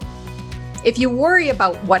If you worry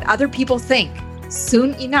about what other people think,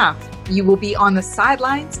 soon enough, you will be on the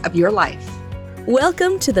sidelines of your life.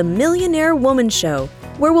 Welcome to the Millionaire Woman Show,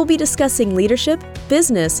 where we'll be discussing leadership,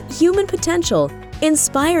 business, human potential,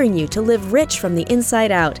 inspiring you to live rich from the inside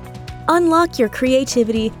out. Unlock your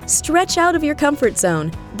creativity, stretch out of your comfort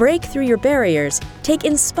zone, break through your barriers, take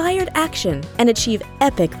inspired action, and achieve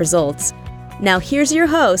epic results. Now here's your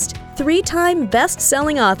host, three-time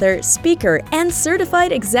best-selling author, speaker, and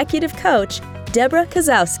certified executive coach, Deborah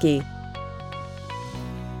Kozowski.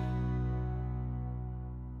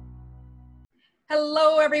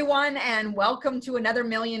 Hello, everyone, and welcome to another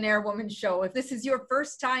Millionaire Woman Show. If this is your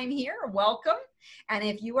first time here, welcome. And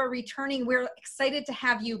if you are returning, we're excited to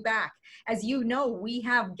have you back. As you know, we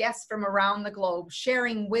have guests from around the globe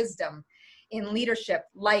sharing wisdom in leadership,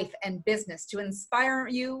 life, and business to inspire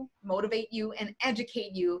you, motivate you, and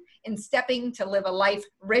educate you in stepping to live a life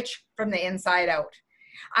rich from the inside out.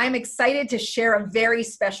 I'm excited to share a very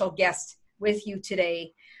special guest with you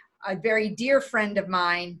today. A very dear friend of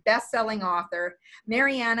mine, best-selling author.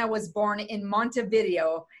 Mariana was born in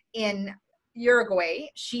Montevideo in Uruguay.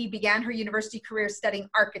 She began her university career studying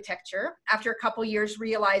architecture. After a couple years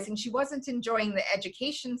realizing she wasn't enjoying the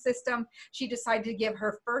education system, she decided to give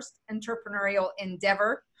her first entrepreneurial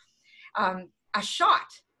endeavor a shot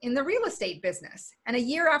in the real estate business. And a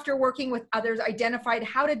year after working with others, identified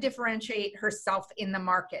how to differentiate herself in the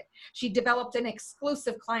market. She developed an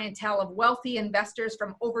exclusive clientele of wealthy investors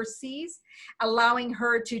from overseas, allowing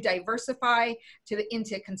her to diversify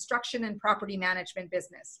into construction and property management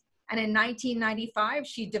business. And in 1995,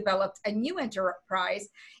 she developed a new enterprise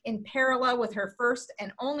in parallel with her first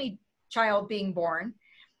and only child being born.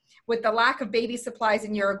 With the lack of baby supplies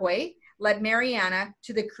in Uruguay, led Mariana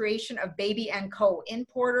to the creation of Baby & Co.,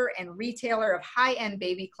 importer and retailer of high-end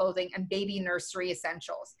baby clothing and baby nursery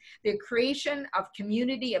essentials. The creation of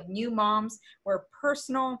community of new moms where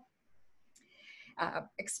personal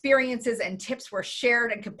experiences and tips were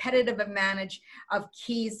shared and competitive advantage of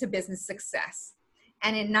keys to business success.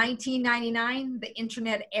 And in 1999, the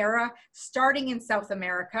internet era, starting in South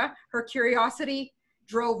America, her curiosity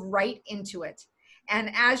drove right into it. And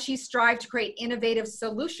as she strived to create innovative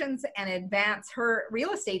solutions and advance her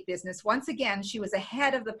real estate business, once again, she was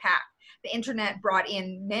ahead of the pack. The internet brought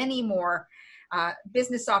in many more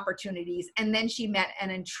business opportunities. And then she met an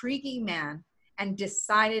intriguing man and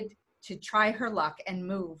decided to try her luck and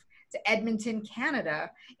move to Edmonton, Canada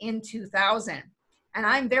in 2000. And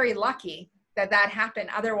I'm very lucky that happened.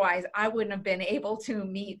 Otherwise, I wouldn't have been able to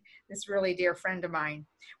meet this really dear friend of mine.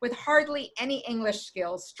 With hardly any English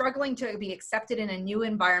skills, struggling to be accepted in a new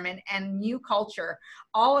environment and new culture,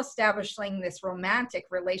 all establishing this romantic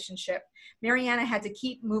relationship, Mariana had to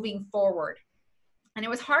keep moving forward. And it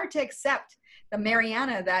was hard to accept the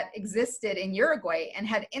Mariana that existed in Uruguay and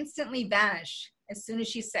had instantly vanished as soon as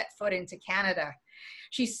she set foot into Canada.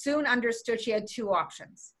 She soon understood she had two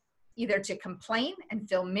options, either to complain and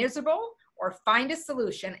feel miserable or find a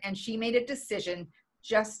solution, and she made a decision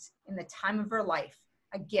just in the time of her life,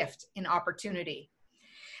 a gift in opportunity.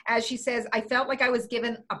 As she says, I felt like I was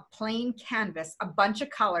given a plain canvas, a bunch of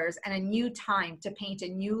colors, and a new time to paint a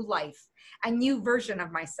new life, a new version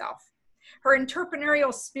of myself. Her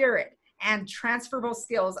entrepreneurial spirit and transferable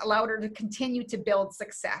skills allowed her to continue to build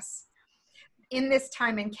success. In this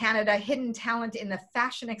time in Canada, hidden talent in the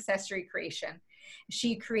fashion accessory creation.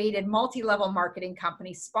 She created multi-level marketing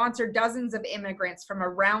companies, sponsored dozens of immigrants from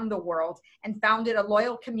around the world, and founded a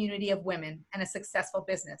loyal community of women and a successful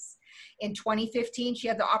business. In 2015, she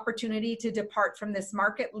had the opportunity to depart from this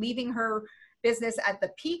market, leaving her business at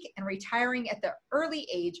the peak and retiring at the early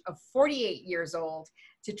age of 48 years old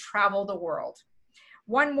to travel the world.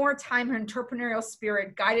 One more time, her entrepreneurial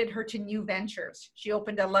spirit guided her to new ventures. She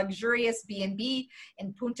opened a luxurious B&B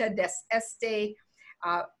in Punta del Este,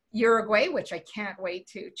 Uruguay, which I can't wait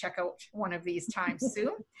to check out one of these times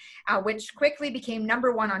soon, which quickly became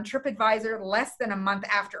 #1 on TripAdvisor less than a month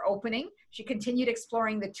after opening. She continued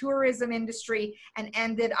exploring the tourism industry and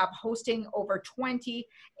ended up hosting over 20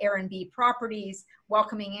 Airbnb properties,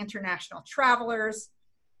 welcoming international travelers,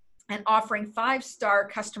 and offering 5-star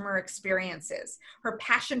customer experiences. Her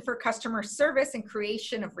passion for customer service and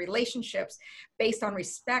creation of relationships based on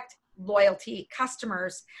respect, loyalty,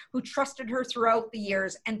 customers who trusted her throughout the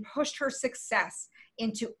years and pushed her success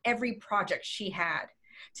into every project she had.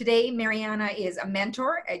 Today, Mariana is a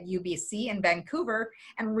mentor at UBC in Vancouver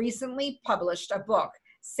and recently published a book,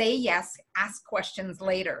 Say Yes, Ask Questions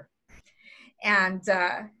Later. And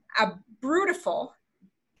a brutal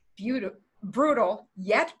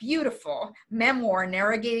yet beautiful memoir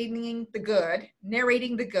narrating the good,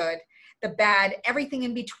 the bad, everything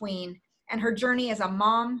in between, and her journey as a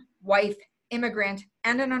mom, wife, immigrant,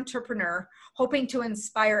 and an entrepreneur, hoping to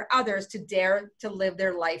inspire others to dare to live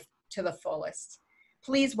their life to the fullest.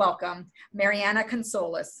 Please welcome Mariana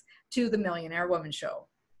Konsolos to the Millionaire Woman Show.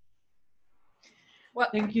 Well,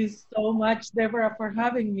 thank you so much, Deborah, for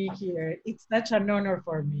having me here. It's such an honor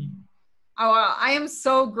for me. Oh, I am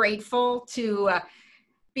so grateful to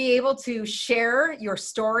be able to share your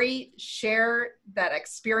story, share that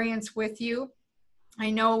experience with you. I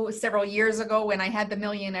know several years ago when I had the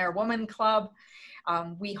Millionaire Woman Club,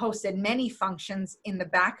 we hosted many functions in the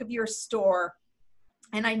back of your store.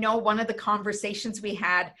 And I know one of the conversations we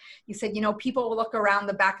had, you said, you know, people will look around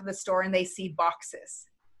the back of the store and they see boxes.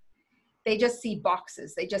 They just see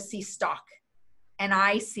boxes. They just see stock. And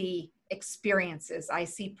I see experiences. I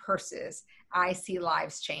see purses. I see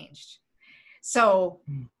lives changed. So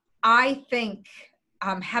I think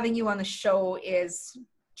having you on the show is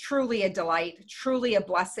truly a delight, truly a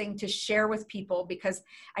blessing to share with people, because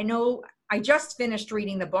I know I just finished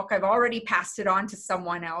reading the book. I've already passed it on to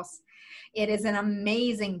someone else. It is an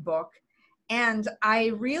amazing book. And I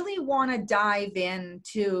really want to dive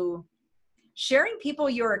into sharing people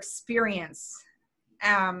your experience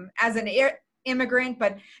as an immigrant,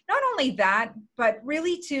 but not only that, but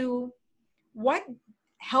really to what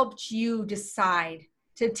helped you decide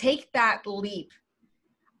to take that leap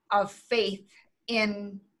of faith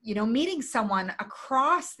in, you know, meeting someone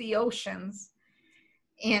across the oceans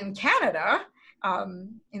in Canada,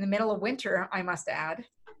 in the middle of winter, I must add,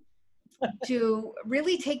 to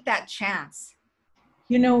really take that chance.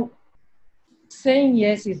 You know, saying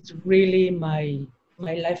yes is really my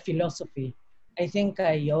life philosophy. I think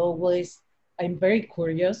I'm very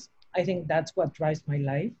curious. I think that's what drives my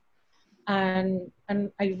life. And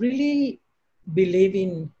I really believe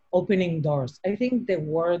in opening doors. I think the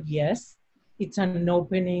word yes, it's an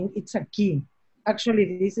opening, it's a key.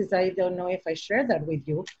 Actually, I don't know if I share that with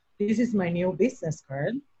you. This is my new business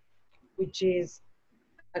card, which is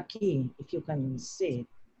a key, if you can see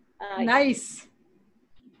it. Nice.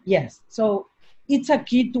 Yes, so it's a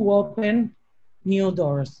key to open new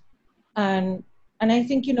doors. And I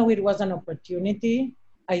think, you know, it was an opportunity.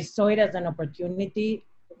 I saw it as an opportunity.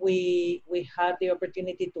 We had the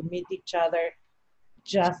opportunity to meet each other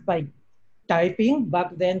just by typing.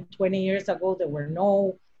 Back then, 20 years ago, there were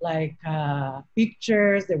no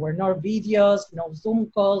pictures, there were no videos, no Zoom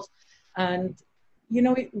calls. And, you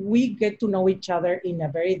know, we get to know each other in a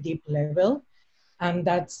very deep level. And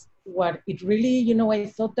that's what it really, you know, I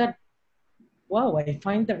thought that, wow, I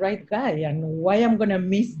find the right guy, and why I'm gonna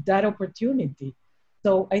miss that opportunity.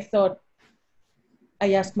 So I thought,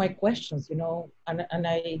 I asked my questions, you know, and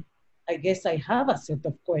I guess I have a set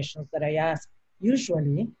of questions that I ask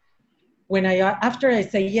usually. After I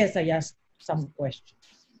say yes, I ask some questions.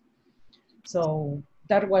 So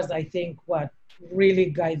that was, I think, what really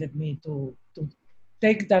guided me to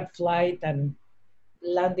take that flight and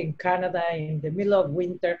land in Canada in the middle of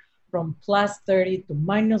winter from +30 to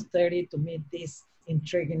 -30 to meet this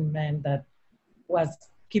intriguing man that was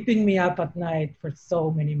keeping me up at night for so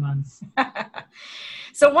many months.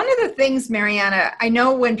 So one of the things, Mariana, I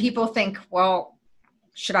know when people think, well,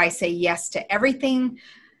 should I say yes to everything?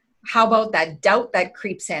 How about that doubt that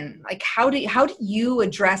creeps in? Like, how do you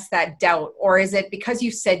address that doubt? Or is it because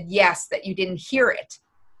you said yes that you didn't hear it?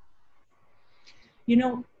 You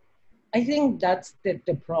know, I think that's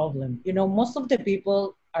the problem. You know, most of the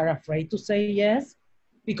people are afraid to say yes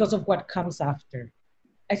because of what comes after.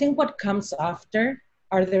 I think what comes after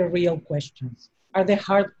are the real questions, are the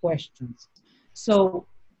hard questions. So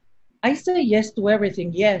I say yes to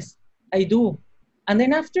everything. Yes, I do. And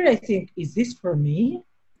then after I think, is this for me?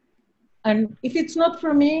 And if it's not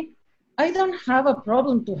for me, I don't have a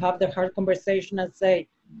problem to have the hard conversation and say,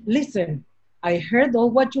 listen, I heard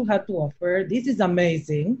all what you had to offer. This is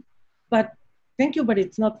amazing, but thank you, but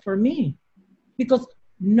it's not for me, because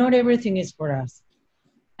not everything is for us.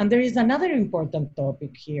 And there is another important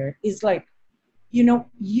topic here is like, you know,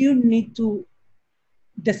 you need to,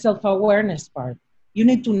 the self-awareness part, you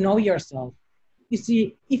need to know yourself. You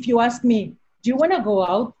see, if you ask me, do you want to go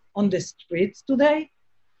out on the streets today?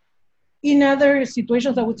 In other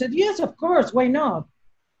situations, I would say, yes, of course, why not?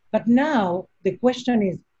 But now the question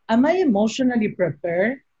is, am I emotionally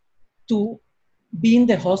prepared to be in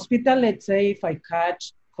the hospital, let's say if I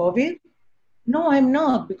catch COVID? No, I'm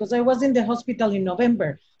not, because I was in the hospital in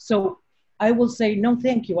November. So I will say, no,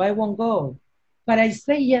 thank you, I won't go. But I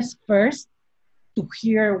say yes first to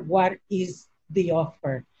hear what is the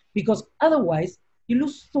offer, because otherwise you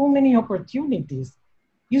lose so many opportunities.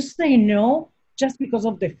 You say no just because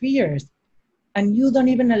of the fears, and you don't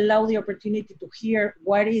even allow the opportunity to hear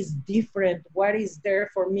what is different, what is there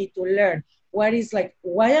for me to learn, what is like,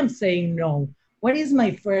 why I'm saying no? What is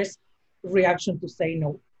my first reaction to say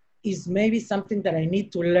no? Is maybe something that I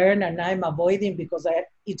need to learn and I'm avoiding because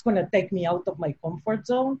it's going to take me out of my comfort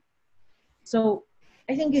zone. So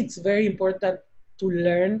I think it's very important to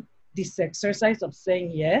learn this exercise of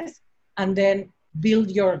saying yes, and then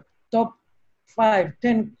build your top 5,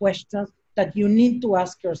 10 questions that you need to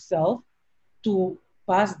ask yourself to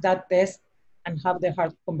pass that test and have the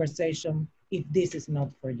hard conversation if this is not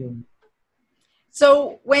for you.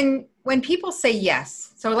 So when people say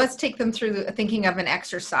yes, so let's take them through thinking of an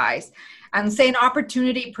exercise, and say an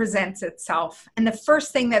opportunity presents itself, and the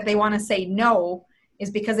first thing that they want to say no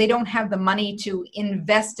is because they don't have the money to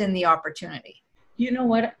invest in the opportunity. You know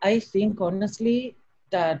what? I think honestly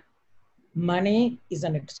that money is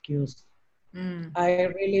an excuse. I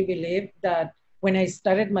really believe that when I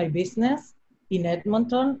started my business in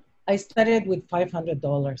Edmonton, I started with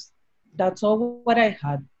 $500. That's all what I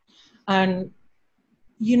had. And,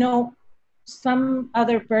 you know, some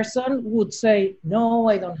other person would say, no,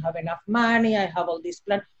 I don't have enough money. I have all this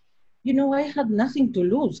plan. You know, I had nothing to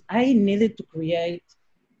lose. I needed to create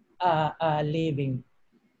a living.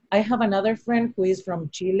 I have another friend who is from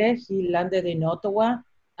Chile. He landed in Ottawa,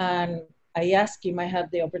 and I asked him, I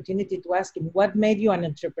had the opportunity to ask him, what made you an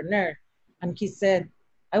entrepreneur? And he said,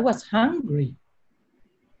 I was hungry.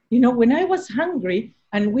 You know, when I was hungry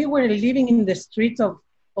and we were living in the streets of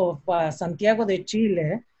Santiago de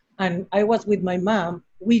Chile, and I was with my mom,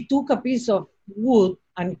 we took a piece of wood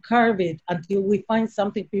and carved it until we find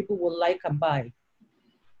something people will like and buy.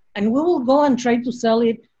 And we will go and try to sell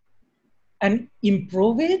it and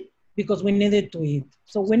improve it because we needed to eat.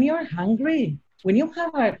 So when you're hungry, when you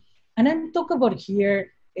have and I'm talking about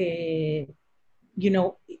here, you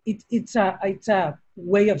know, it's a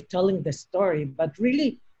way of telling the story, but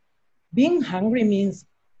really being hungry means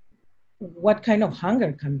what kind of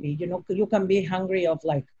hunger can be. You know, you can be hungry of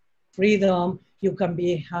like freedom, you can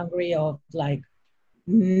be hungry of like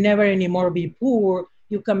never anymore be poor,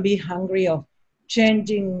 you can be hungry of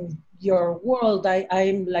changing your world.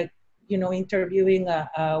 I'm like, you know, interviewing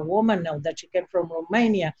a woman now that she came from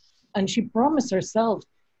Romania, and she promised herself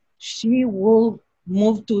she will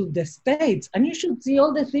move to the States. And you should see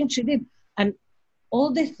all the things she did. And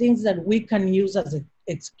all the things that we can use as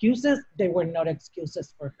excuses, they were not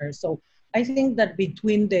excuses for her. So I think that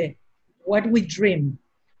between the what we dream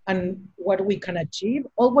and what we can achieve,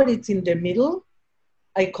 all what it's in the middle,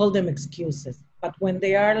 I call them excuses. But when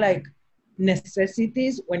they are like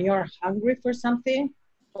necessities, when you're hungry for something,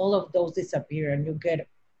 all of those disappear and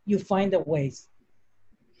you find the ways.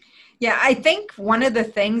 Yeah, I think one of the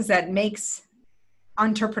things that makes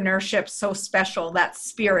entrepreneurship so special, that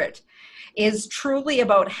spirit, is truly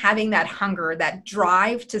about having that hunger, that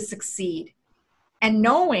drive to succeed, and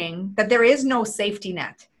knowing that there is no safety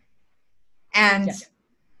net. And yeah,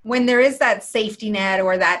 when there is that safety net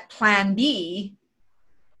or that plan B,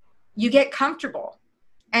 you get comfortable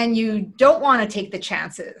and you don't want to take the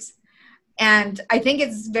chances. And I think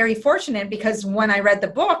it's very fortunate because when I read the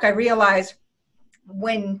book, I realized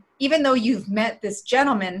even though you've met this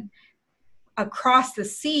gentleman across the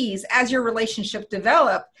seas, as your relationship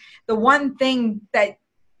developed, the one thing that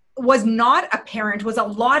was not apparent was a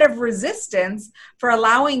lot of resistance for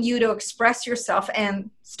allowing you to express yourself and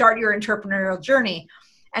start your entrepreneurial journey.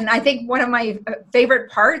 And I think one of my favorite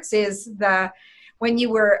parts is when you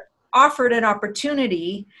were offered an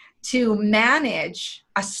opportunity to manage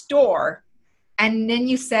a store, and then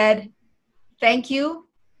you said, thank you,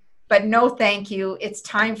 but no thank you. It's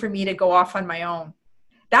time for me to go off on my own.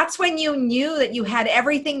 That's when you knew that you had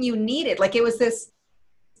everything you needed. Like it was this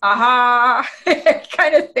aha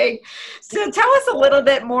kind of thing. So tell us a little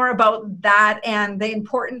bit more about that and the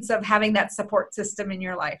importance of having that support system in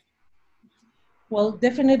your life. Well,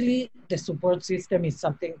 definitely the support system is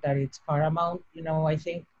something that is paramount. You know, I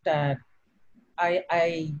think that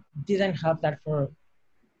I didn't have that for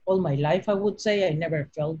all my life, I would say. I never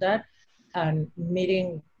felt that. And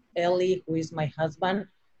meeting Ellie, who is my husband,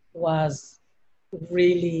 was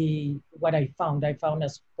really what I found. I found a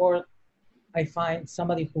support. I find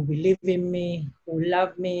somebody who believed in me, who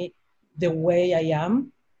loved me the way I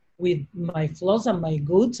am, with my flaws and my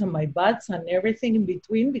goods and my bads and everything in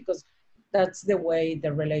between, because that's the way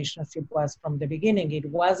the relationship was from the beginning. It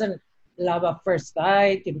wasn't love at first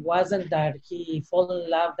sight. It wasn't that he fell in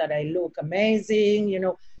love that I look amazing. You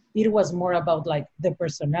know, it was more about like the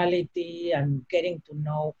personality and getting to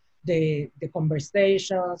know the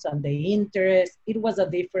conversations and the interest. It was a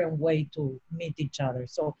different way to meet each other.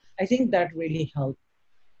 So I think that really helped.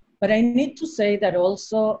 But I need to say that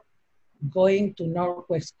also going to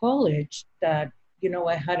Northwest College, that, you know,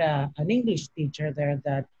 I had an English teacher there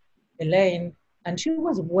that Elaine, and she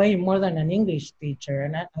was way more than an English teacher.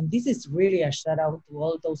 And this is really a shout out to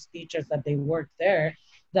all those teachers that they work there,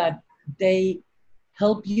 that they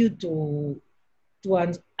help you to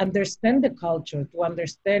understand the culture, to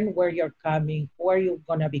understand where you're coming, who are you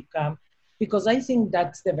gonna become, because I think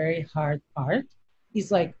that's the very hard part. Is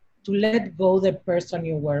like to let go the person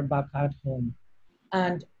you were back at home,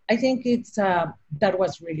 and I think it's that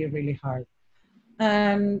was really really hard.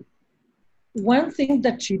 And one thing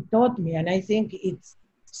that she taught me, and I think it's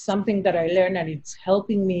something that I learned and it's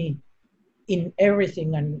helping me in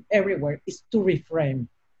everything and everywhere, is to reframe.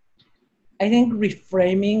 I think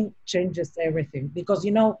reframing changes everything because,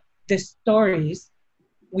 the stories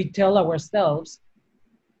we tell ourselves,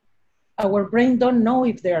 our brain don't know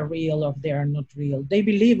if they are real or if they are not real. They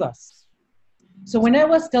believe us. So when I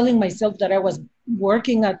was telling myself that I was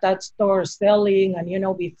working at that store selling,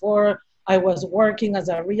 and before I was working as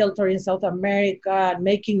a realtor in South America and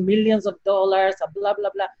making millions of dollars, and blah blah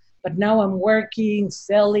blah. But now I'm working,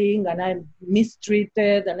 selling, and I'm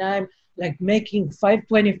mistreated, and I'm like making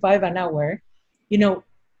 $5.25 an hour.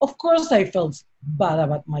 Of course I felt bad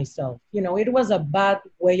about myself. It was a bad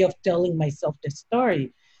way of telling myself the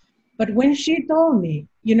story. But when she told me,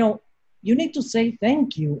 you need to say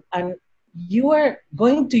thank you, and you are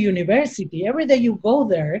going to university. Every day you go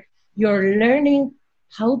there, you're learning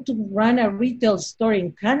how to run a retail store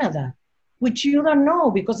in Canada, which you don't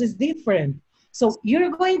know because it's different. So you're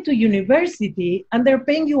going to university and they're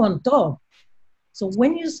paying you on top. So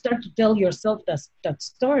when you start to tell yourself that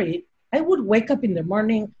story, I would wake up in the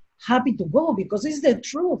morning happy to go because it's the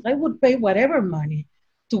truth. I would pay whatever money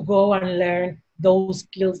to go and learn those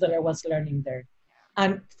skills that I was learning there.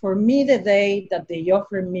 And for me, the day that they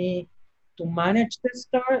offered me to manage the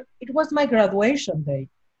store, it was my graduation day.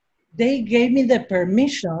 They gave me the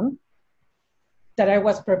permission that I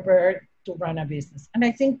was prepared to run a business. And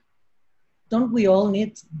I think, don't we all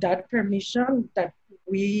need that permission, that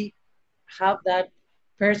we have that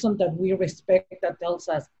person that we respect that tells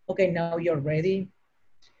us, okay, now you're ready?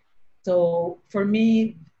 So for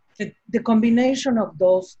me, the combination of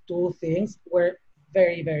those two things were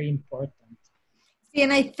very, very important. See,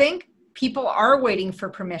 and I think people are waiting for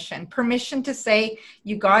permission to say,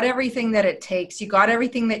 you got everything that it takes, you got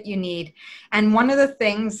everything that you need. And one of the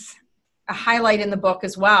things, a highlight in the book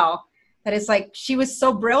as well, that is like, she was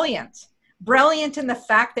so brilliant in the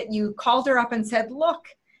fact that you called her up and said, look,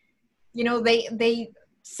 they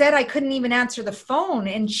said I couldn't even answer the phone.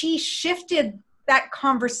 And she shifted that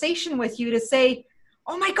conversation with you to say,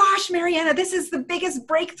 oh my gosh, Mariana, this is the biggest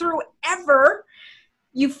breakthrough ever.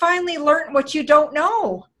 You finally learned what you don't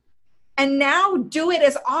know. And now do it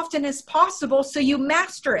as often as possible so you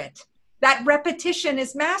master it. That repetition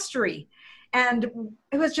is mastery. And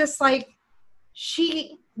it was just like,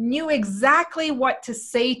 she knew exactly what to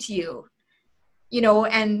say to you,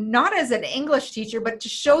 and not as an English teacher, but to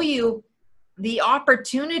show you the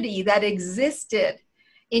opportunity that existed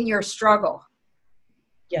in your struggle.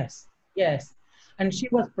 Yes, yes. And she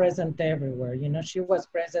was present everywhere. She was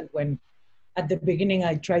present when at the beginning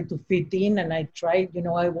I tried to fit in, and I tried,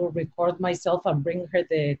 I will record myself and bring her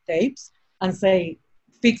the tapes and say,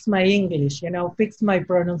 fix my English, fix my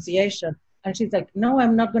pronunciation. And she's like, no,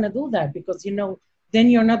 I'm not going to do that because, then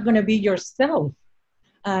you're not going to be yourself.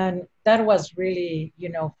 And that was really,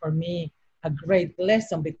 for me, a great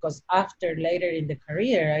lesson, because after later in the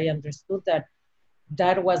career, I understood that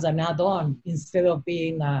that was an add-on instead of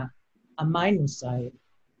being a minus side.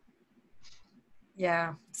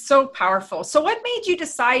 Yeah, so powerful. So what made you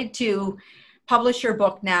decide to publish your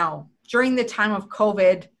book now during the time of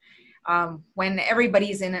COVID, when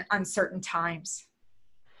everybody's in uncertain times?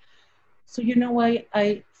 So,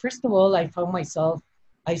 I first of all, I found myself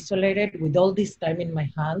isolated with all this time in my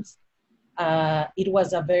hands. It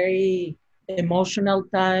was a very emotional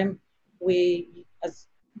time. We, as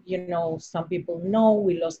some people know,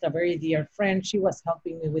 we lost a very dear friend. She was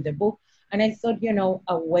helping me with the book. And I thought,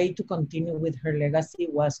 a way to continue with her legacy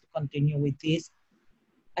was to continue with this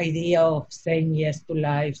idea of saying yes to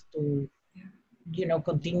life, to,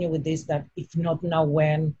 continue with this, that if not now,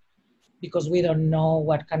 when, because we don't know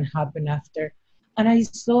what can happen after. And I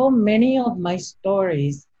saw many of my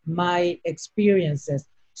stories, my experiences,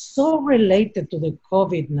 so related to the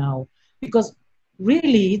COVID now, because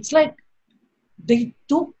really it's like they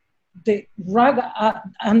took the rug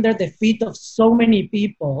under the feet of so many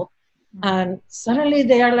people, and suddenly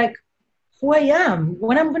they are like, who I am,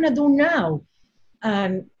 what I'm gonna do now.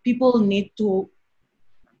 And people need to,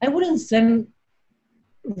 I wouldn't say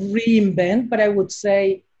reinvent, but I would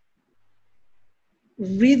say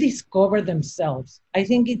rediscover themselves. I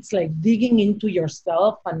think it's like digging into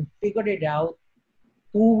yourself and figure it out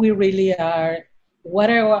who we really are, what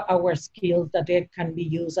are our skills that they can be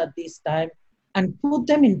used at this time, and put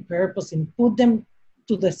them in purpose and put them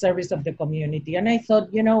to the service of the community. And I thought,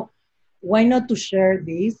 why not to share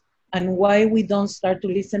this, and why we don't start to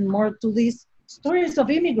listen more to these stories of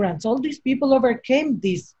immigrants? All these people overcame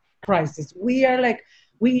this crisis. We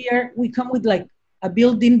come with like a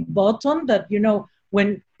built-in button that,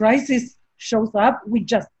 when crisis shows up, we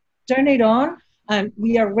just turn it on, and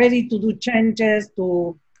we are ready to do changes,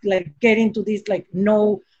 to like get into this, like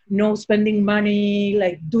no spending money,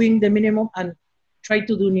 like doing the minimum, and try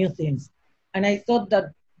to do new things. And I thought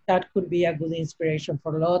that that could be a good inspiration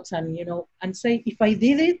for lots, and and say, if I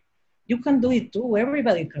did it, you can do it too.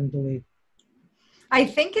 Everybody can do it. I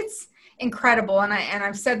think it's incredible, and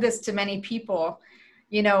I've said this to many people.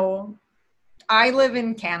 I live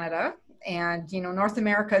in Canada, and North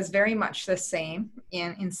America is very much the same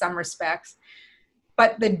in some respects.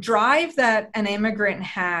 But the drive that an immigrant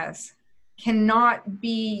has cannot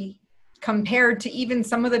be compared to even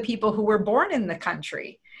some of the people who were born in the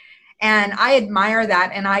country. And I admire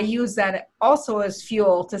that. And I use that also as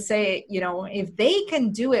fuel to say, if they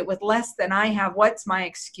can do it with less than I have, what's my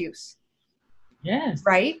excuse? Yes.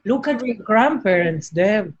 Right? Look at your grandparents.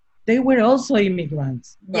 They were also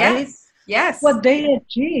immigrants, right? Yes. What they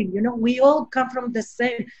achieved, we all come from the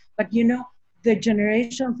same, but the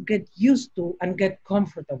generations get used to and get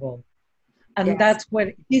comfortable. And Yes. that's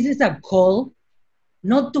where this is a call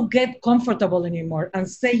not to get comfortable anymore and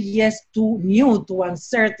say yes to new, to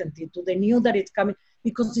uncertainty, to the new that is coming,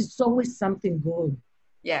 because it's always something good.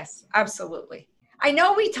 Yes, absolutely. I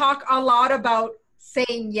know we talk a lot about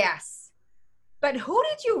saying yes, but who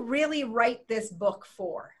did you really write this book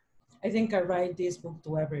for? I think I write this book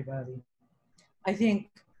to everybody. I think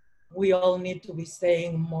we all need to be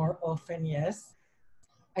saying more often yes.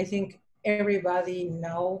 I think everybody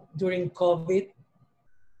now during COVID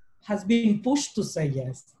has been pushed to say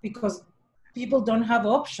yes because people don't have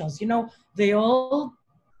options. The old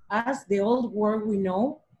world we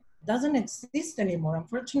know doesn't exist anymore.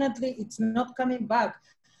 Unfortunately, it's not coming back.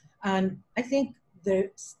 And I think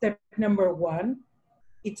the step number one,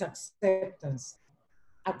 it's acceptance.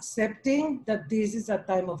 Accepting that this is a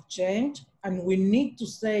time of change and we need to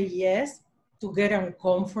say yes to get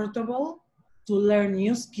uncomfortable, to learn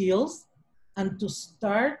new skills, and to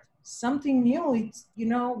start something new. It's,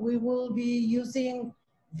 we will be using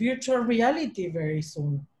virtual reality very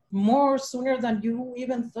soon, more sooner than you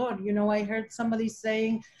even thought. I heard somebody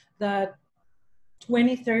saying that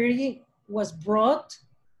 2030 was brought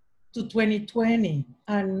to 2020.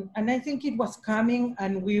 And I think it was coming,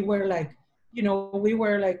 and we were like,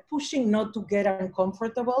 pushing not to get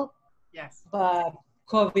uncomfortable. Yes. But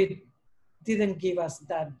COVID didn't give us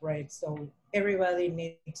that break. So everybody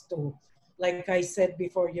needs to, like I said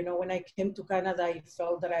before, when I came to Canada, I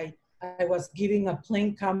felt that I was giving a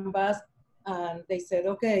plain canvas, and they said,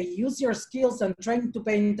 okay, use your skills and trying to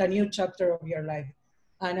paint a new chapter of your life.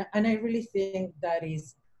 And I really think that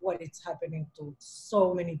is what is happening to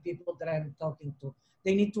so many people that I'm talking to.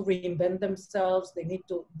 They need to reinvent themselves. They need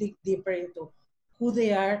to dig deeper into who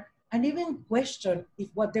they are, and even question if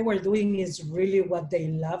what they were doing is really what they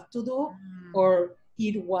love to do, or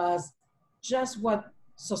it was just what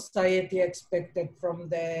society expected from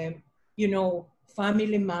them,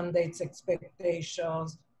 family mandates,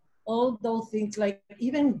 expectations, all those things, like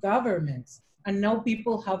even governments. And now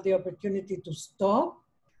people have the opportunity to stop,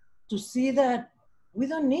 to see that we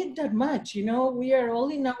don't need that much. We are all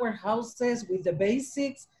in our houses with the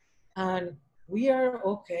basics, and we are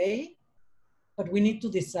okay, but we need to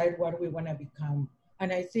decide what we want to become.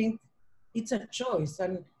 And I think it's a choice,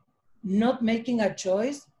 and not making a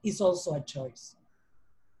choice is also a choice.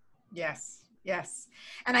 Yes.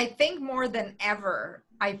 And I think more than ever,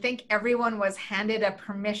 I think everyone was handed a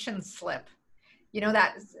permission slip,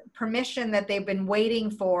 that permission that they've been waiting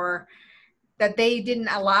for, that they didn't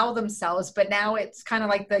allow themselves, but now it's kind of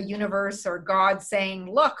like the universe or God saying,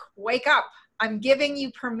 look, wake up. I'm giving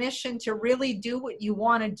you permission to really do what you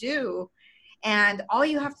want to do. And all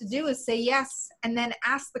you have to do is say yes, and then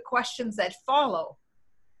ask the questions that follow.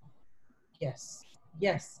 Yes.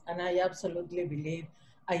 And I absolutely believe,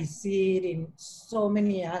 I see it in so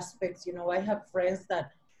many aspects. I have friends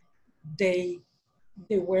that they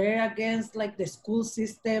were against like the school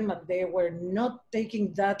system, and they were not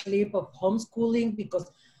taking that leap of homeschooling because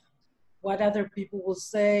what other people will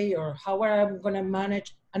say or how I'm going to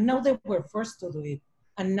manage. And now they were forced to do it.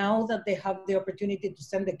 And now that they have the opportunity to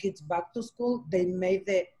send the kids back to school, they made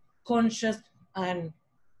the conscious and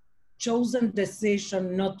chosen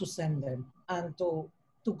decision not to send them, and to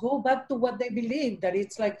go back to what they believe, that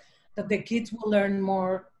it's like that the kids will learn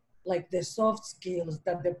more like the soft skills,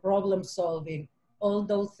 that the problem solving, all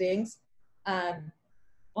those things. And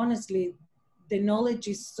honestly, the knowledge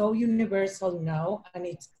is so universal now, and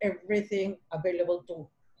it's everything available to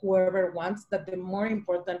whoever wants, that the more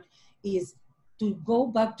important is to go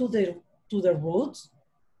back to the roots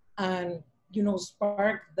and, you know,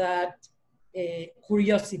 spark that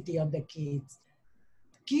curiosity of the kids.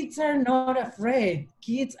 Kids are not afraid.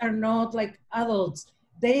 Kids are not like adults.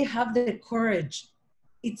 They have the courage.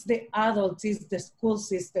 It's the adults, it's the school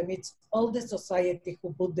system, it's all the society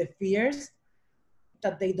who put the fears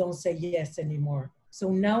that they don't say yes anymore. So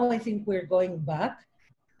now I think we're going back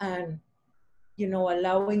and, you know,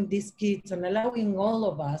 allowing these kids and allowing all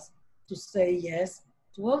of us to say yes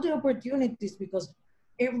to all the opportunities, because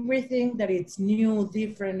everything that it's new,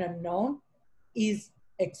 different, and known is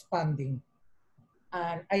expanding.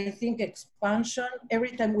 And I think expansion,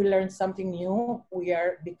 every time we learn something new, we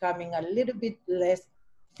are becoming a little bit less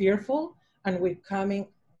fearful, and we're becoming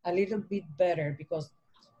a little bit better, because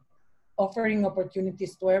offering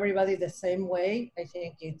opportunities to everybody the same way, I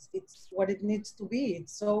think it's what it needs to be.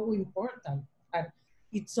 It's so important. And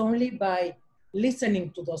it's only by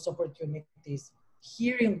listening to those opportunities,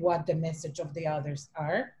 hearing what the message of the others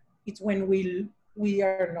are, it's when we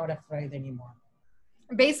are not afraid anymore.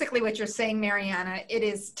 Basically what you're saying, Mariana, it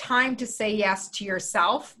is time to say yes to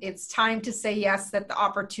yourself. It's time to say yes that the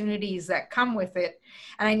opportunities that come with it.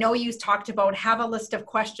 And I know you talked about have a list of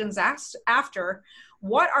questions asked after.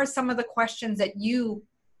 What are some of the questions that you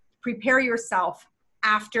prepare yourself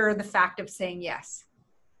after the fact of saying yes?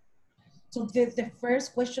 So the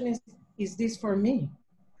first question is this for me?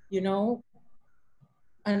 You know,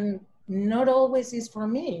 and not always is for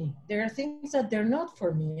me. There are things that they're not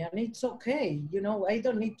for me, and it's okay. You know, I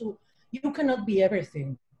don't need to, you cannot be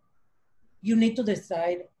everything. You need to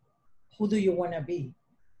decide who do you want to be.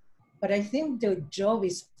 But I think the job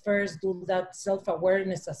is first do that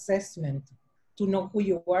self-awareness assessment to know who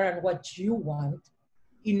you are and what you want,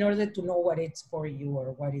 in order to know what it's for you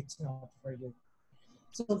or what it's not for you.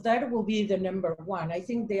 So that will be the number one. I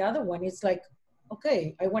think the other one is like,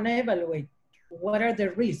 okay, I want to evaluate what are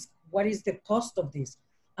the risks? What is the cost of this?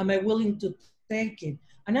 Am I willing to take it?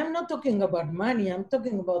 And I'm not talking about money. I'm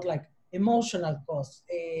talking about like emotional cost.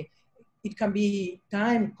 It can be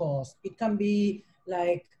time cost. It can be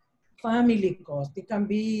like family cost. It can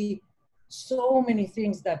be so many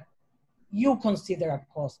things that you consider a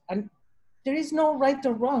cost. And there is no right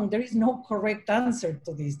or wrong. There is no correct answer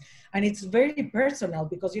to this. And it's very personal,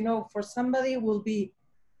 because, you know, for somebody it will be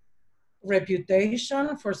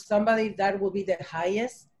reputation, for somebody that will be the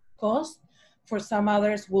highest cost, for some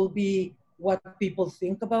others will be what people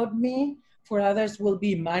think about me, for others will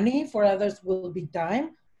be money, for others will be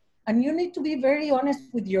time. And you need to be very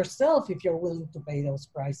honest with yourself if you're willing to pay those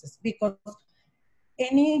prices, because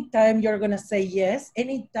anytime you're going to say yes,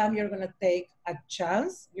 anytime you're going to take a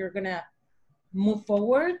chance, you're going to move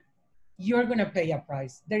forward, you're going to pay a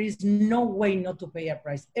price. There is no way not to pay a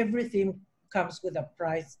price. Everything comes with a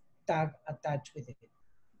price tag attached with it.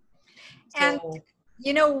 And, So,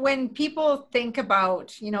 you know, when people think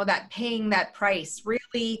about, you know, that paying that price,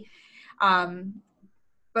 really,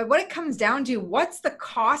 but what it comes down to, what's the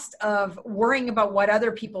cost of worrying about what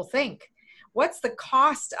other people think? What's the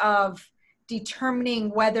cost of determining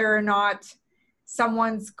whether or not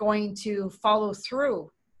someone's going to follow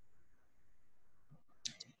through?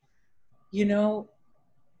 you know,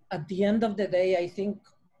 at the end of the day, I think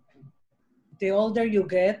the older you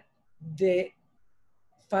get, the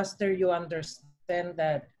faster you understand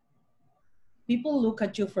that people look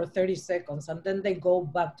at you for 30 seconds and then they go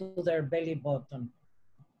back to their belly button.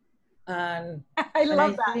 And I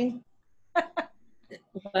love that. Think,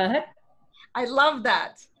 what? I love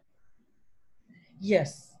that.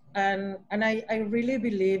 Yes. And I really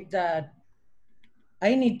believe that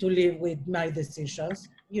I need to live with my decisions.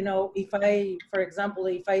 You know, if I, for example,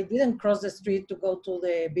 if I didn't cross the street to go to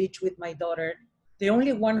the beach with my daughter, the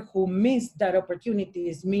only one who missed that opportunity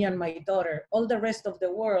is me and my daughter. All the rest of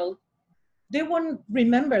the world, they won't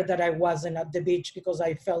remember that I wasn't at the beach because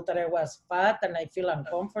I felt that I was fat and I feel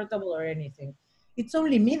uncomfortable or anything. It's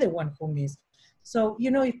only me, the one who missed. So,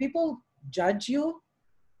 you know, if people judge you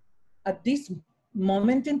at this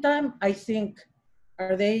moment in time, I think,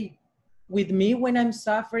 are they with me when I'm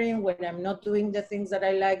suffering, when I'm not doing the things that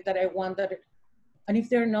I like, that I want, and if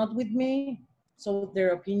they're not with me, so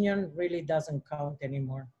their opinion really doesn't count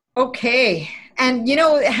anymore. Okay. And, you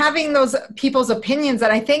know, having those people's opinions that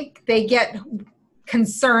I think they get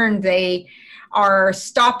concerned, they are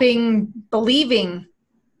stopping believing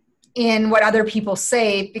in what other people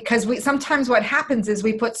say, because sometimes what happens is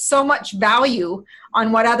we put so much value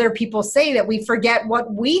on what other people say that we forget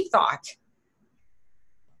what we thought.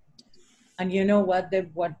 And you know what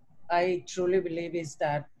I truly believe is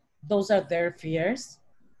that those are their fears,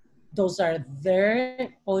 those are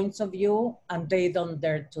their points of view, and they don't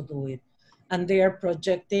dare to do it. And they are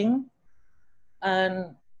projecting,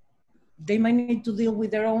 and they might need to deal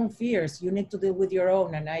with their own fears. You need to deal with your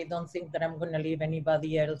own, and I don't think that I'm going to live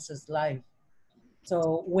anybody else's life.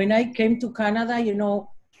 So when I came to Canada, you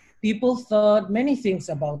know, people thought many things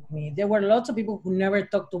about me. There were lots of people who never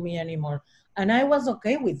talked to me anymore. And I was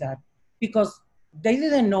okay with that because they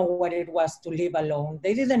didn't know what it was to live alone.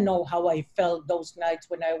 They didn't know how I felt those nights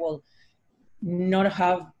when I will not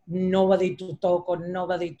have nobody to talk or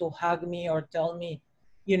nobody to hug me or tell me,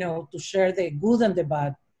 you know, to share the good and the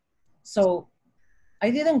bad. So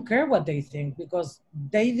I didn't care what they think because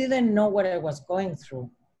they didn't know what I was going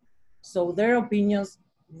through. So their opinions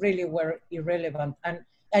really were irrelevant.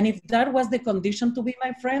 And if that was the condition to be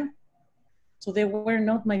my friend, so they were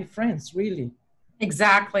not my friends, really.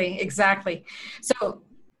 Exactly.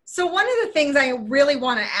 So one of the things I really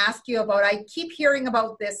want to ask you about, I keep hearing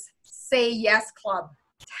about this Say Yes Club.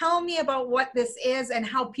 Tell me about what this is and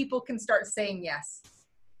how people can start saying yes.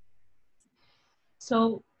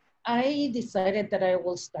 So I decided that I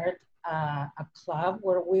will start a club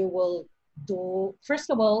where we will do,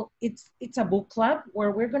 first of all, it's a book club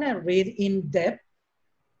where we're gonna read in depth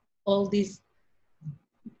all these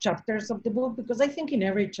chapters of the book, because I think in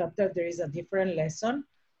every chapter there is a different lesson.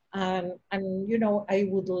 And you know, I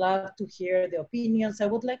would love to hear the opinions. I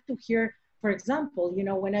would like to hear, for example, you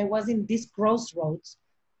know, when I was in this crossroads,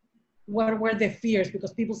 what were the fears?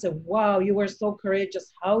 Because people say, wow, you were so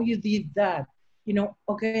courageous, how you did that. You know,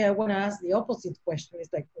 okay, I want to ask the opposite question.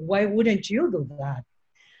 It's like, why wouldn't you do that?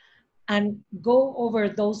 And go over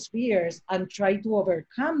those fears and try to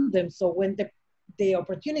overcome them. So when the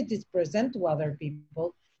opportunities present to other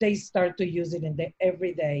people, they start to use it in the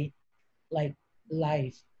everyday like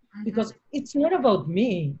life. Because it's not about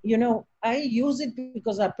me. You know, I use it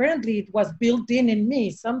because apparently it was built in me.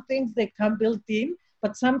 Some things they can build in,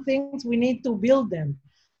 but some things we need to build them.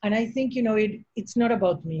 And I think, you know, it's not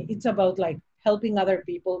about me. It's about like helping other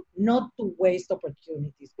people not to waste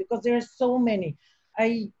opportunities, because there are so many.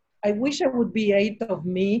 I wish I would be 8 of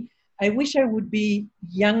me. I wish I would be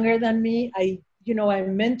younger than me. You know,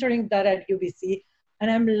 I'm mentoring that at UBC,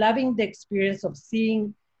 and I'm loving the experience of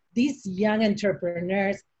seeing these young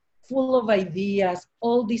entrepreneurs full of ideas,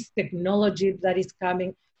 all this technology that is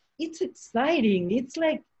coming. It's exciting. It's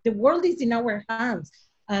like the world is in our hands.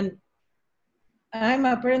 And I'm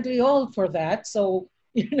apparently old for that. So,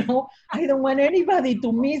 you know, I don't want anybody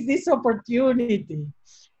to miss this opportunity.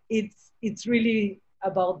 It's really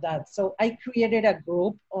about that. So I created a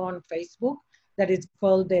group on Facebook that is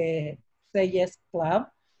called the Say Yes Club.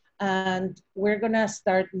 And we're gonna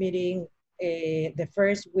start meeting the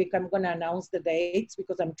first week. I'm gonna announce the dates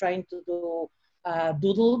because I'm trying to do a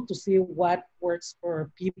doodle to see what works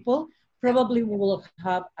for people. Probably we will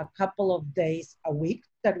have a couple of days a week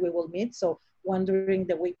that we will meet. So one during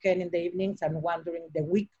the weekend in the evenings and one during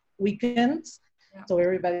the weekends. Yeah. So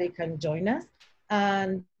everybody can join us.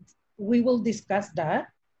 And we will discuss that.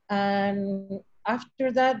 And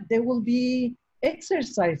after that, there will be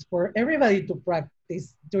exercise for everybody to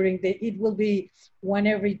practice it will be one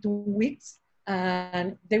every 2 weeks,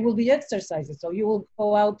 and there will be exercises. So you will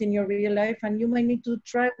go out in your real life and you might need to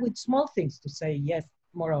try with small things to say yes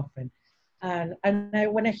more often. And I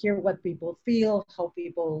want to hear what people feel, how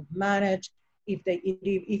people manage, if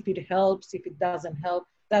it helps, if it doesn't help.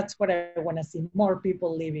 That's what I want to see, more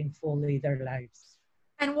people living fully their lives.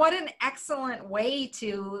 And what an excellent way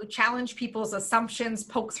to challenge people's assumptions,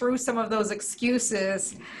 poke through some of those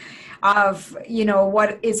excuses of, you know,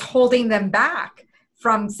 what is holding them back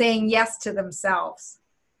from saying yes to themselves.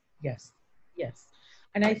 Yes.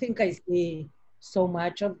 And I think I see so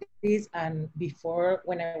much of this. And before,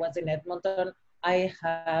 when I was in Edmonton, I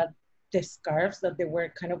had the scarves that they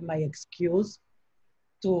were kind of my excuse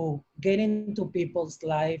to get into people's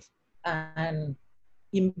life and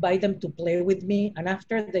invite them to play with me. And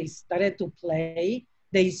after they started to play,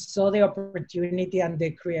 they saw the opportunity and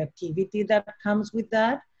the creativity that comes with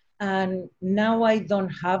that. And now I don't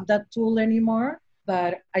have that tool anymore,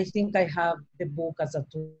 but I think I have the book as a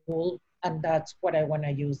tool, and that's what I want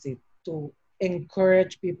to use it to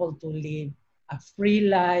encourage people to live a free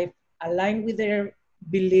life, aligned with their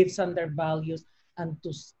beliefs and their values, and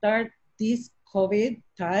to start this COVID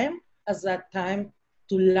time as that time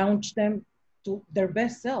to launch them to their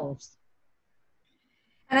best selves.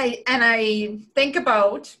 And I think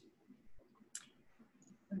about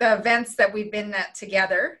the events that we've been at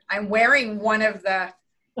together. I'm wearing one of the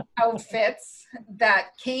outfits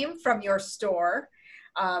that came from your store.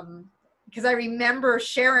 Because I remember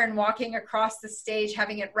Sharon walking across the stage,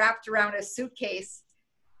 having it wrapped around a suitcase.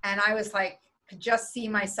 And I was like, could just see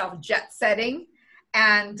myself jet setting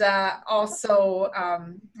and also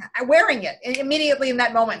wearing it immediately in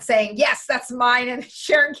that moment, saying, yes, that's mine. And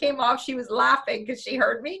Sharon came off. She was laughing because she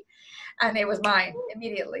heard me, and it was mine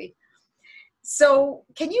immediately. So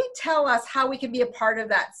can you tell us how we can be a part of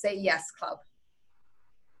that Say Yes Club?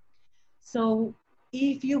 So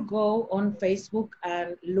if you go on Facebook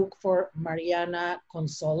and look for Mariana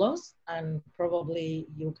Konsolos, and probably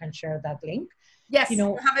you can share that link. Yes,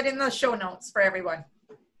 we'll have it in the show notes for everyone.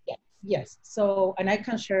 Yes. So, and I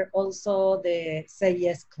can share also the Say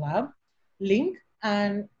Yes Club link,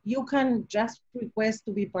 and you can just request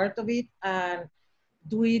to be part of it and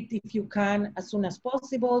do it if you can as soon as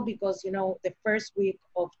possible, because, the first week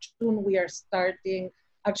of June we are starting.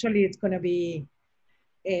 Actually, it's going to be,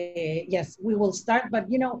 yes, we will start, but,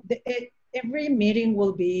 every meeting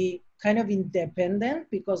will be kind of independent,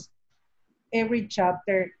 because every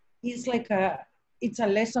chapter is like it's a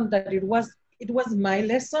lesson that it was my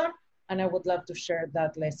lesson, and I would love to share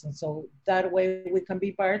that lesson. So that way we can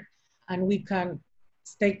be part, and we can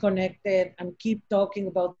stay connected and keep talking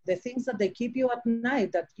about the things that they keep you at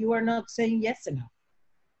night, that you are not saying yes enough.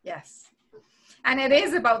 Yes. And it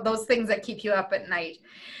is about those things that keep you up at night.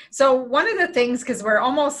 So one of the things, because we're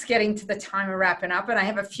almost getting to the time of wrapping up, and I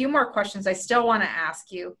have a few more questions I still want to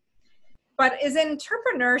ask you, but is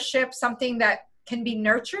entrepreneurship something that can be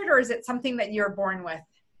nurtured, or is it something that you're born with?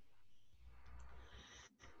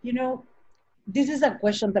 This is a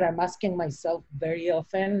question that I'm asking myself very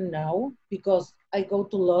often now, because I go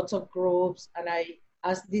to lots of groups and I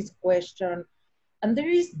ask this question, and there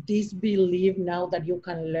is this belief now that you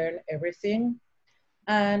can learn everything.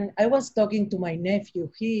 And I was talking to my nephew.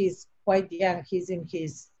 He is quite young. He's in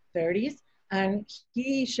his 30s, and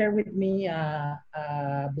he shared with me a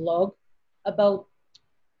blog about,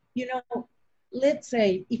 let's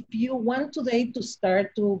say if you want today to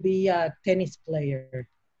start to be a tennis player,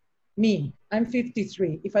 I'm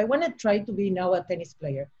 53. If I want to try to be now a tennis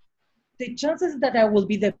player, the chances that I will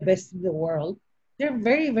be the best in the world, they're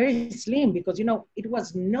very, very slim, because, it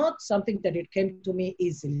was not something that it came to me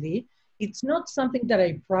easily. It's not something that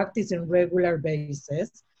I practice on regular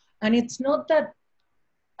basis. And it's not that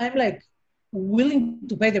I'm like willing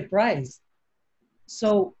to pay the price.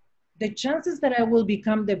 So the chances that I will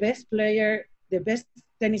become the best player, the best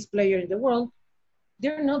tennis player in the world,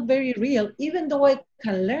 they're not very real, even though I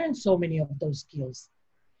can learn so many of those skills.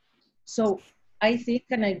 So I think,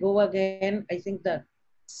 and I go again, I think that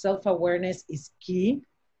self-awareness is key,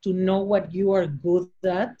 to know what you are good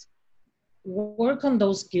at, work on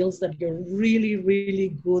those skills that you're really,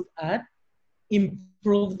 really good at,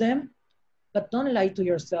 improve them, but don't lie to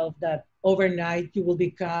yourself that overnight you will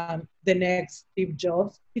become the next Steve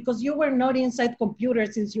Jobs, because you were not inside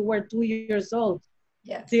computers since you were 2 years old.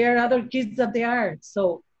 Yes. There are other kids that they are.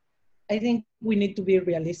 So I think we need to be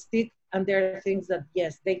realistic, and there are things that,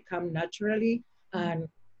 yes, they come naturally, and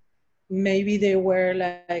maybe they were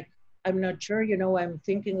like, I'm not sure, I'm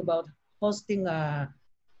thinking about hosting a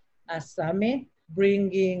summit,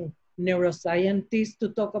 bringing neuroscientists to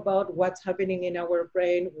talk about what's happening in our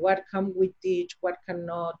brain, what can we teach, what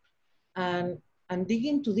cannot, and dig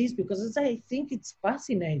into this, because I think it's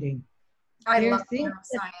fascinating. I love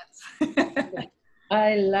neuroscience.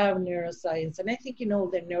 I love neuroscience. And I think, the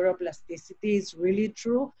neuroplasticity is really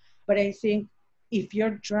true. But I think if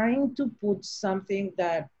you're trying to put something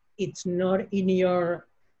that it's not in your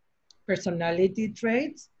personality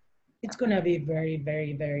traits, it's going to be very,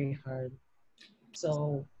 very, very hard.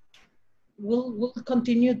 So we'll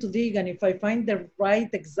continue to dig. And if I find the right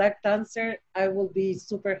exact answer, I will be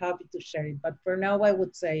super happy to share it. But for now, I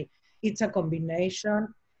would say it's a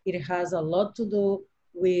combination. It has a lot to do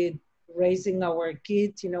with raising our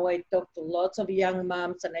kids. I talked to lots of young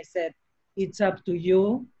moms, and I said, it's up to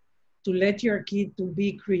you to let your kid to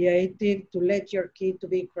be creative, to let your kid to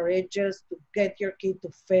be courageous, to get your kid to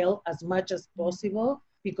fail as much as possible,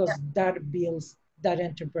 because that builds that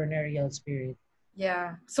entrepreneurial spirit.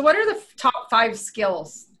 Yeah. So what are the top 5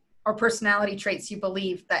 skills or personality traits you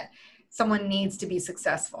believe that someone needs to be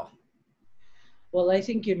successful? Well, I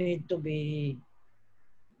think you need to be,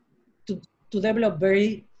 to develop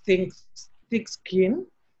very thick skin.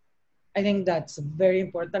 I think that's very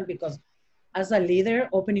important, because as a leader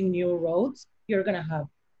opening new roads, you're going to have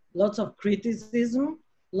lots of criticism,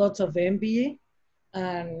 lots of envy,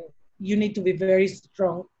 and you need to be very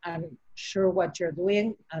strong and sure what you're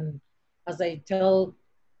doing. And as I tell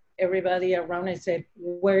everybody around, I said,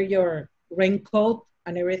 wear your raincoat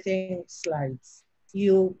and everything slides.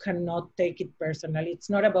 You cannot take it personally. It's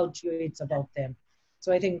not about you, it's about them.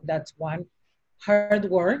 So I think that's one. Hard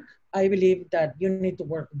work. I believe that you need to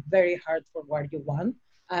work very hard for what you want.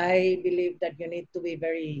 I believe that you need to be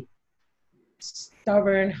very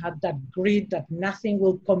stubborn, have that grit that nothing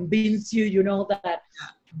will convince you, you know, that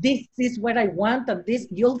this is what I want, and this,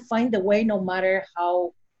 you'll find a way no matter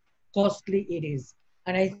how costly it is.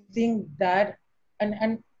 And I think that,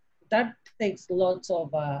 and that takes lots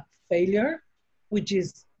of failure, which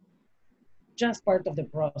is just part of the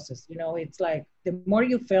process. You know, it's like the more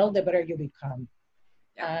you fail, the better you become.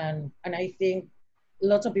 Yeah. And I think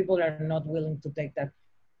lots of people are not willing to take that.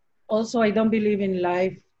 Also, I don't believe in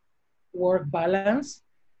life work balance.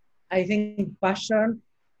 I think passion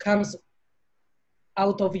comes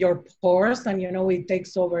out of your pores, and you know, it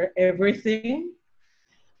takes over everything.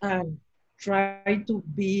 And try to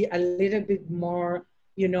be a little bit more,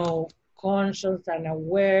 you know, conscious and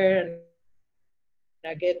aware,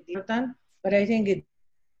 and again important. But I think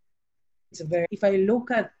it's very, if I look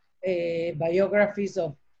at biographies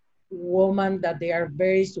of women that they are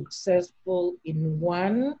very successful in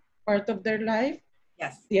one part of their life,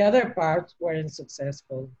 Yes. the other parts weren't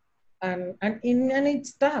successful. And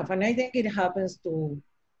it's tough. And I think it happens to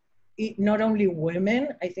not only women,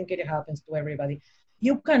 I think it happens to everybody.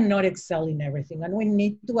 You cannot excel in everything, and we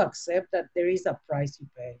need to accept that there is a price you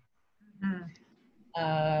pay.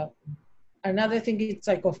 Mm. Another thing is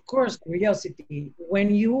like, of course, curiosity.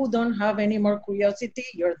 When you don't have any more curiosity,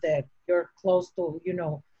 you're dead. You're close to, you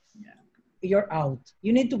know, you're out.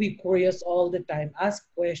 You need to be curious all the time. Ask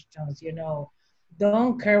questions, you know.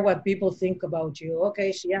 Don't care what people think about you.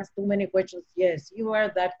 Okay, she asked too many questions. Yes, you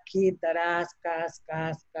are that kid that asks.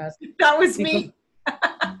 That was Because, me.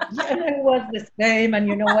 yeah, I was the same. And,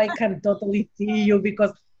 you know, I can totally see you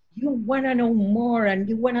because you want to know more and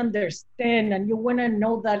you want to understand and you want to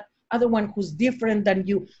know that other one who's different than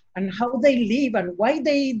you and how they live and why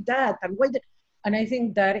they eat that and why they, and I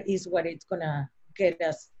think that is what it's going to get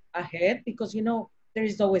us ahead, because, you know, there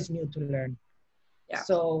is always new to learn. Yeah.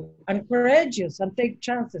 So, and courageous and take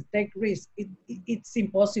chances, take risks. It's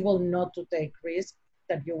impossible not to take risks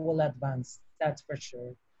that you will advance. That's for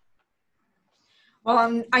sure.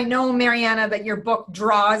 Well, I know, Mariana, that your book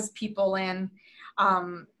draws people in.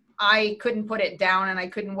 I couldn't put it down, and I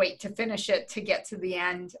couldn't wait to finish it to get to the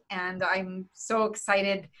end. And I'm so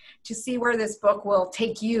excited to see where this book will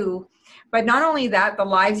take you. But not only that, the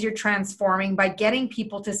lives you're transforming by getting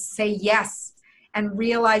people to say yes and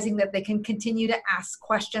realizing that they can continue to ask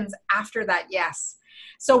questions after that yes.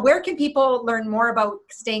 So where can people learn more about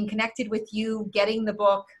staying connected with you, getting the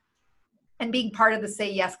book, and being part of the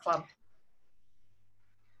Say Yes Club?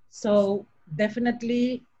 So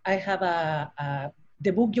definitely I have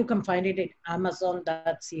the book, you can find it at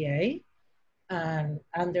amazon.ca and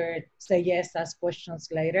under Say Yes, Ask Questions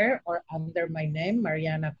Later, or under my name,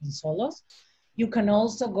 Mariana Konsolos. You can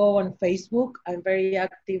also go on Facebook. I'm very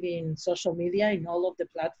active in social media in all of the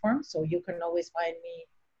platforms. So you can always find me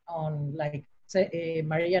on like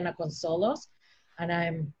Mariana Konsolos, and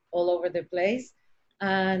I'm all over the place.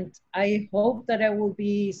 And I hope that I will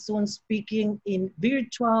be soon speaking in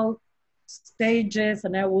virtual stages,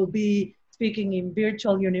 and I will be speaking in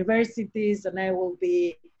virtual universities, and I will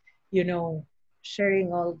be, you know,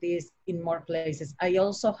 sharing all this in more places. I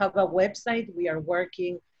also have a website. We are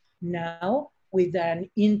working now with an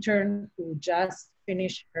intern who just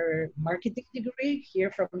finished her marketing degree here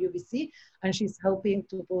from UBC, and she's helping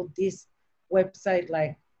to put this website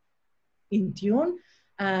like in tune,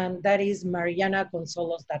 and that is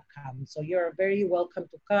marianaconsolos.com. So you're very welcome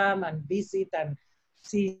to come and visit and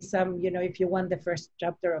see some, you know, if you want the first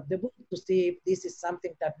chapter of the book to see if this is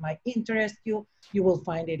something that might interest you, you will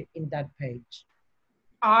find it in that page.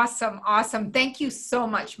 Awesome. Awesome. Thank you so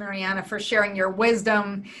much, Mariana, for sharing your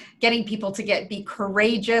wisdom, getting people to be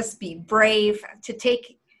courageous, be brave, to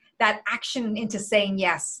take that action into saying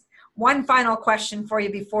yes. One final question for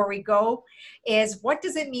you before we go is, what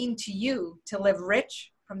does it mean to you to live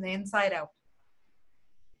rich from the inside out?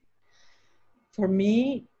 For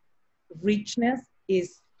me, richness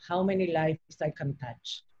is how many lives I can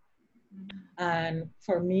touch. And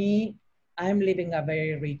for me, I'm living a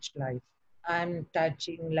very rich life. I'm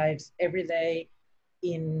touching lives every day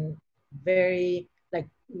in very, like,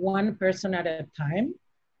 one person at a time.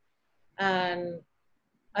 And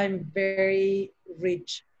I'm very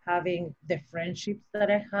rich having the friendships that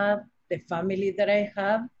I have, the family that I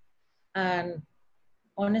have, and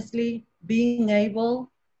honestly, being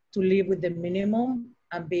able to live with the minimum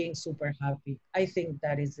and being super happy. I think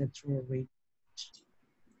that is a true rich.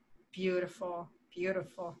 Beautiful.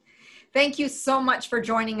 Beautiful. Thank you so much for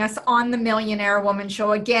joining us on the Millionaire Woman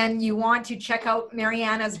Show. Again, you want to check out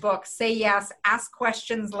Mariana's book, Say Yes, Ask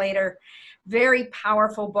Questions Later. Very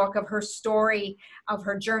powerful book of her story, of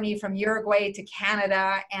her journey from Uruguay to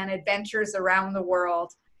Canada and adventures around the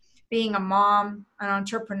world. Being a mom, an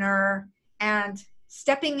entrepreneur, and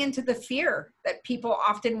stepping into the fear that people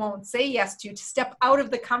often won't say yes to step out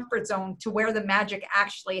of the comfort zone to where the magic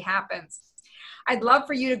actually happens. I'd love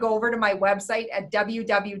for you to go over to my website at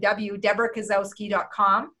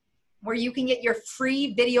www.deborahkozowski.com, where you can get your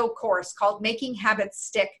free video course called Making Habits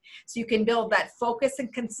Stick, so you can build that focus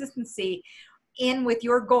and consistency in with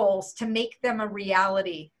your goals to make them a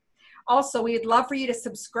reality. Also, we'd love for you to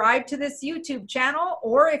subscribe to this YouTube channel,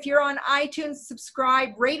 or if you're on iTunes, subscribe,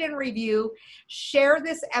 rate and review, share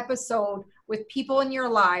this episode with people in your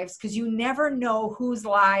lives, because you never know whose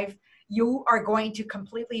life you are going to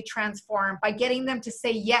completely transform by getting them to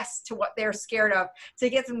say yes to what they're scared of, to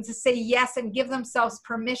get them to say yes and give themselves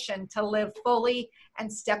permission to live fully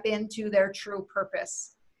and step into their true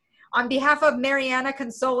purpose. On behalf of Mariana,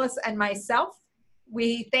 Konsolos, and myself,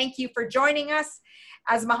 we thank you for joining us.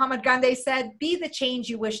 As Muhammad Gandhi said, be the change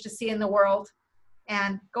you wish to see in the world,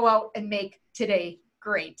 and go out and make today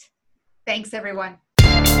great. Thanks, everyone.